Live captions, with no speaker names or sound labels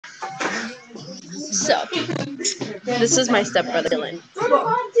So, this is my stepbrother Dylan.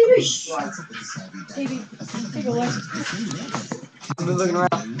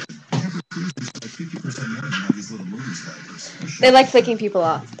 They like flicking people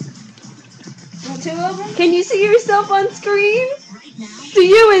off. Can you see yourself on screen? Do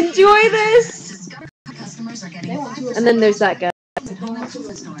you enjoy this? And then there's that guy.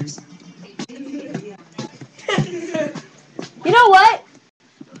 You know what?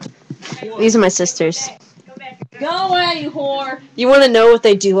 These are my sisters. Go away, you whore. You want to know what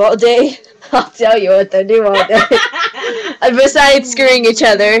they do all day? I'll tell you what they do all day. Besides screwing each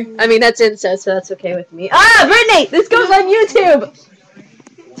other. I mean, that's incest, so that's okay with me. Ah, Brittany! This goes on YouTube!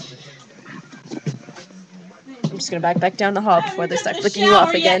 I'm just gonna back down the hall before they start flicking you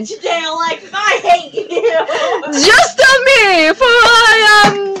off again. Today, Alex, I hate you. Just on me! For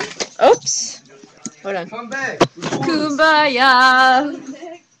I am... Oops. Hold on. Come back. Kumbaya.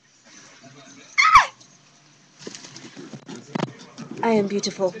 I am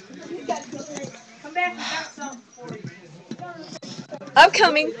beautiful. Come back, we got some for you. I'm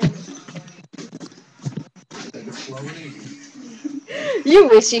coming. You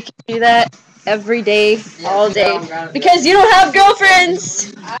wish you could do that every day, all day, because you don't have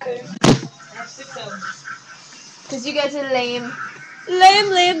girlfriends. I do. I have 6 of them. Because you guys are lame. Lame,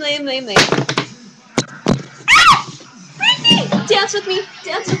 lame, lame, lame, lame. Ah! Brittany! Dance with me.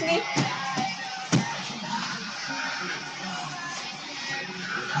 Dance with me.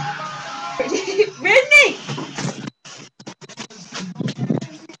 Brittany!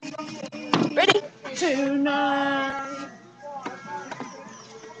 Ready? Tonight.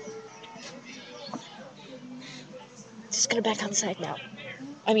 Just gonna back outside now.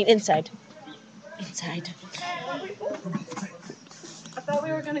 I mean inside. Inside. I thought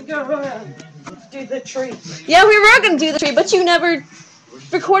we were gonna go do the tree. Yeah, we were gonna do the tree, but you never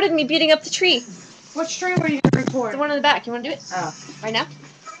recorded me beating up the tree. Which tree were you gonna record? The one in the back. You wanna do it? Oh. Right now?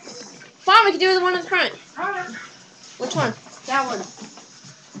 Fine, we can do the one in the front. Alright. Which one? That one.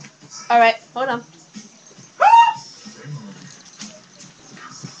 Alright, hold on.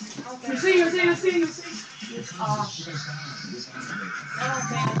 You see.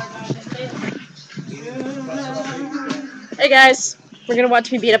 Hey guys, we're gonna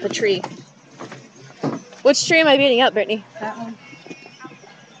watch me beat up a tree. Which tree am I beating up, Brittany? That one.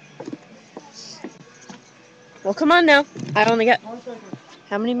 Well, come on now. I only got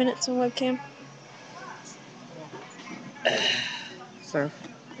how many minutes on webcam? Sir.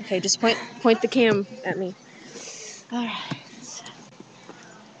 Okay, just point the cam at me. Alright.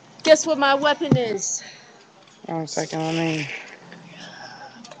 Guess what my weapon is? 1 second, let me...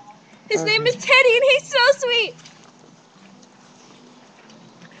 His name is Teddy and he's so sweet!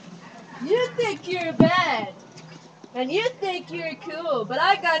 You think you're bad, and you think you're cool, but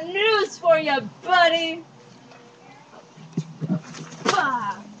I got news for you, buddy!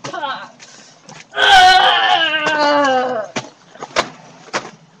 Pa! Pa!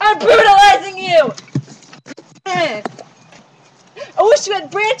 I'm brutalizing you! I wish you had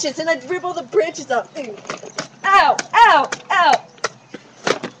branches and I'd rip all the branches off. Ow! Ow! Ow!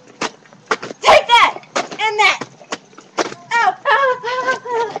 Take that! And that! Ow! Ow!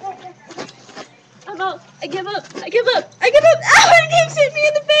 I'm out. I give up. I give up. I give up. Ow! It keeps hitting me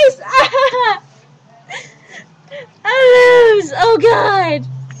in the face! Ah! I lose! Oh God!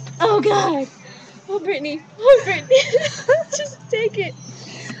 Oh God! Oh Brittany! Oh Brittany! Just take it!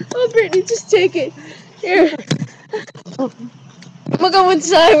 Oh Brittany, just take it! Here. I'm gonna go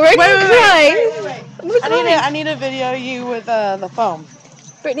inside. We're gonna cry. I need to video you with the phone.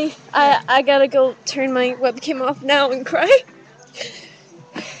 Brittany, I gotta go turn my webcam off now and cry.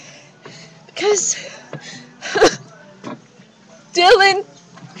 Because Dylan,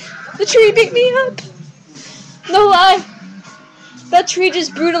 the tree beat me up. No lie. That tree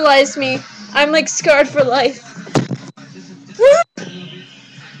just brutalized me. I'm like scarred for life.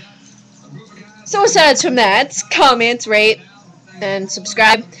 So aside from that, comment, rate, and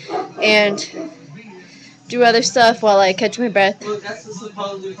subscribe, and do other stuff while I catch my breath. Look, that's the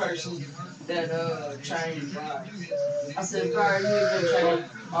supposed person that trained Brian. I said, Brian, you've been trained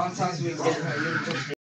all the times we've been here.